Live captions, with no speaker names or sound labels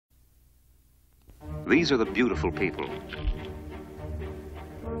These are the beautiful people.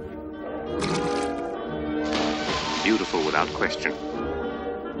 Beautiful without question.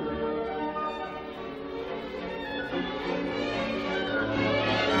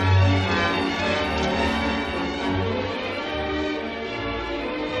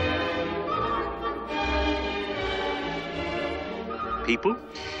 People?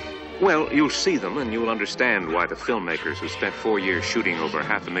 Well, you'll see them and you'll understand why the filmmakers who spent 4 years shooting over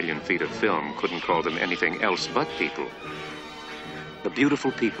 500,000 feet of film couldn't call them anything else but people. The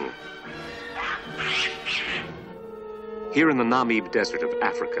beautiful people. Here in the Namib Desert of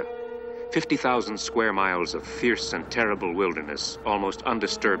Africa, 50,000 square miles of fierce and terrible wilderness, almost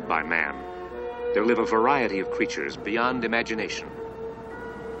undisturbed by man, there live a variety of creatures beyond imagination.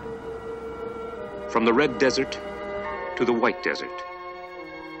 From the Red Desert to the White Desert,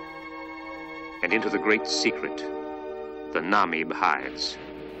 and into the great secret, the Namib hides.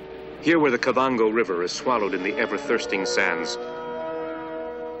 Here where the Kavango River is swallowed in the ever-thirsting sands,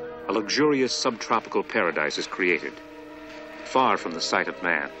 a luxurious subtropical paradise is created, far from the sight of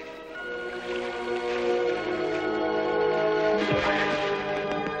man.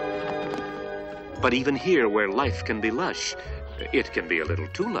 But even here where life can be lush, it can be a little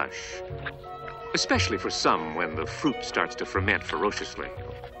too lush, especially for some when the fruit starts to ferment ferociously.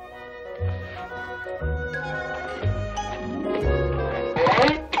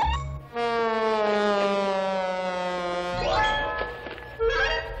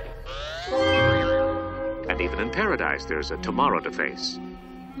 Even in paradise, there's a tomorrow to face.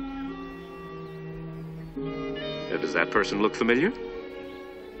 Does that person look familiar?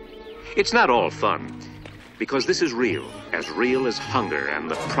 It's not all fun, because this is real as hunger and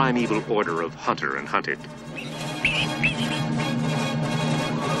the primeval order of hunter and hunted.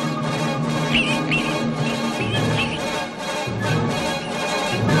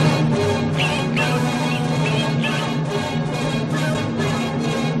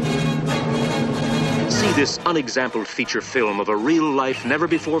 This unexampled feature film of a real life never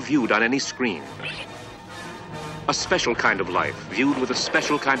before viewed on any screen. A special kind of life, viewed with a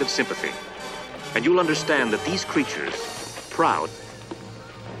special kind of sympathy. And you'll understand that these creatures, proud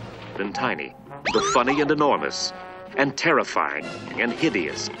and tiny, the funny and enormous, and terrifying and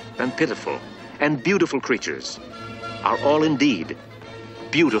hideous and pitiful and beautiful creatures, are all indeed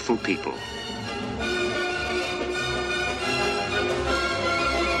beautiful people.